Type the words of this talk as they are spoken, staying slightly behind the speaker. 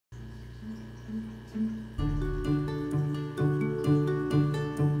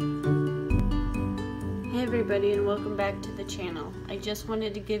everybody, and welcome back to the channel. I just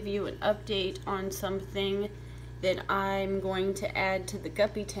wanted to give you an update on something that I'm going to add to the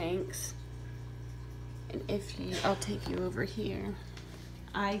guppy tanks. And I'll take you over here.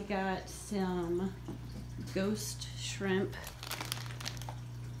 I got some ghost shrimp.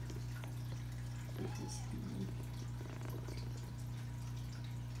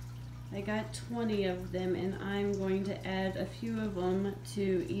 I got 20 of them, and I'm going to add a few of them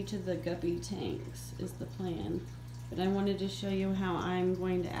to each of the guppy tanks is the plan. But I wanted to show you how I'm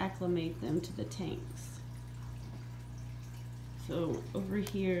going to acclimate them to the tanks. So over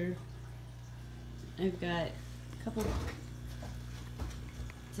here I've got a couple,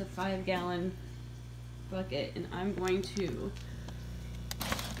 it's a 5-gallon bucket, and I'm going to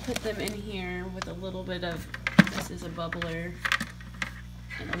put them in here with a little bit of, this is a bubbler,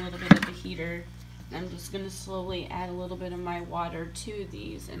 and a little bit of a heater. And I'm just going to slowly add a little bit of my water to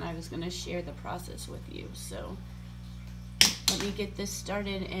these, and I was going to share the process with you. So let me get this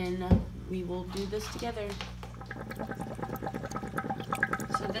started and we will do this together.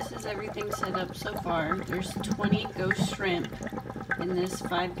 So this is everything set up so far. There's 20 ghost shrimp in this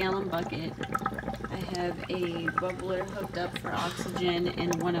 5-gallon bucket. I have a bubbler hooked up for oxygen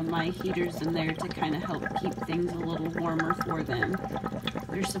and one of my heaters in there to kind of help keep things a little warmer for them.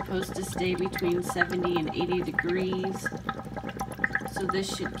 They're supposed to stay between 70 and 80 degrees, so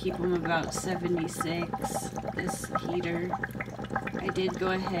this should keep them about 76, this heater. I did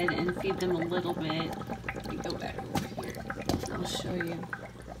go ahead and feed them a little bit. Let me go back over here. I'll show you.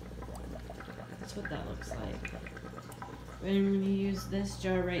 That's what that looks like. But I'm going to use this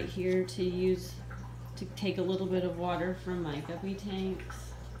jar right here to take a little bit of water from my guppy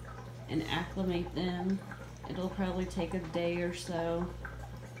tanks and acclimate them. It'll probably take a day or so,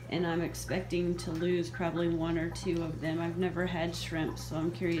 and I'm expecting to lose probably 1 or 2 of them. I've never had shrimp, so I'm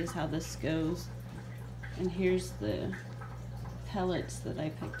curious how this goes. And here's the pellets that I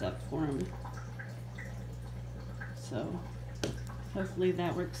picked up for them. So hopefully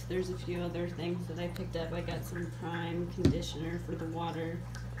that works. There's a few other things that I picked up. I got some prime conditioner for the water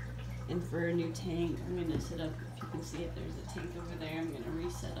and for a new tank. I'm going to set up, if you can see it, there's a tank over there. I'm going to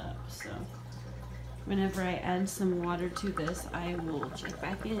reset up. So whenever I add some water to this, I will check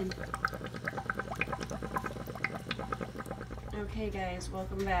back in. Okay guys,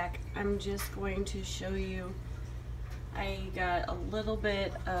 welcome back. I'm just going to show you, I got a little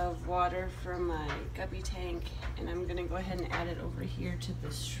bit of water from my guppy tank, and I'm going to go ahead and add it over here to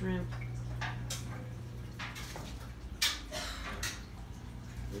the shrimp.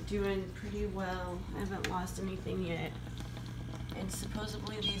 We're doing pretty well. I haven't lost anything yet. And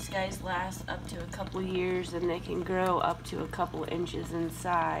supposedly these guys last up to a couple years, and they can grow up to a couple inches in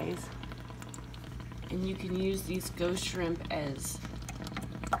size. And you can use these ghost shrimp as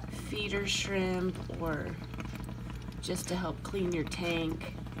feeder shrimp or just to help clean your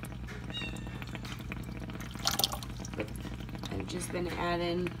tank. I've just been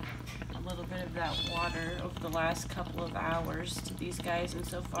adding a little bit of that water over the last couple of hours to these guys, and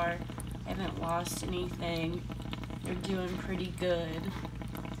so far I haven't lost anything. They're doing pretty good.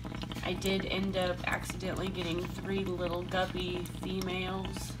 I did end up accidentally getting 3 little guppy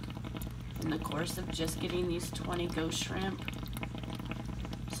females in the course of just getting these 20 ghost shrimp.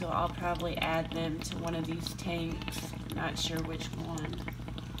 So I'll probably add them to one of these tanks. Not sure which one.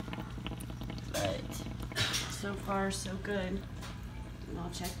 But so far so good. And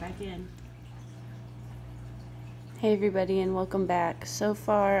I'll check back in. Hey everybody, and welcome back. So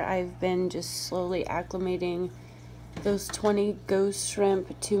far I've been just slowly acclimating those 20 ghost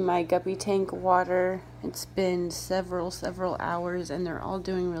shrimp to my guppy tank water. It's been several hours, and they're all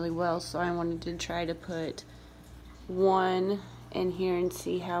doing really well, so I wanted to try to put one in here and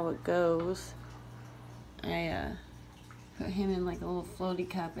see how it goes. I put him in like a little floaty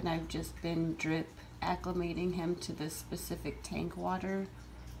cup, and I've just been drip acclimating him to this specific tank water.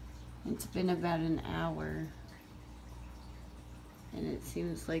 It's been about an hour, and it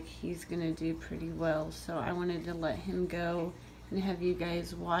seems like he's gonna do pretty well, so I wanted to let him go and have you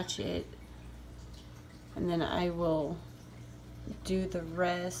guys watch it, and then I will do the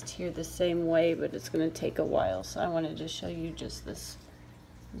rest here the same way, but it's gonna take a while. So I wanted to show you just this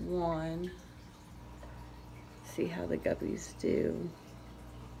one, see how the guppies do.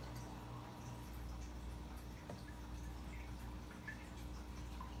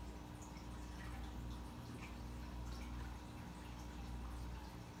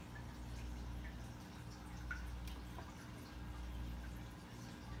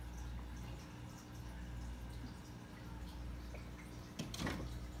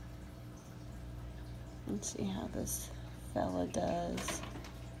 Let's see how this fella does.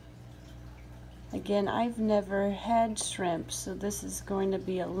 Again, I've never had shrimp, so this is going to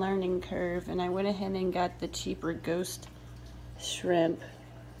be a learning curve, and I went ahead and got the cheaper ghost shrimp.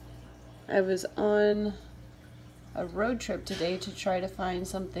 I was on a road trip today to try to find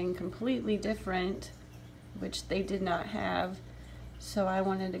something completely different, which they did not have, so I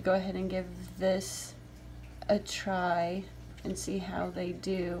wanted to go ahead and give this a try and see how they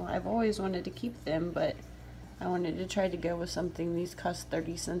do. I've always wanted to keep them, but I wanted to try to go with something. These cost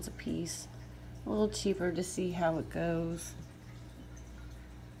 30 cents a piece, a little cheaper, to see how it goes.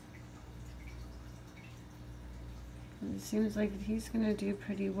 It seems like he's gonna do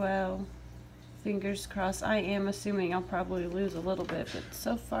pretty well. Fingers crossed. I am assuming I'll probably lose a little bit, but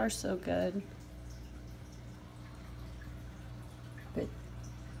so far so good. But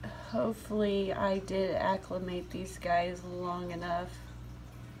hopefully I did acclimate these guys long enough.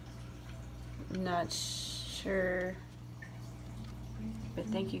 Not sure. But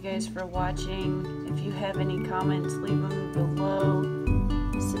thank you guys for watching. If you have any comments, leave them below.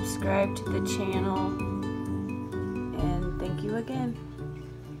 Subscribe to the channel. And thank you again.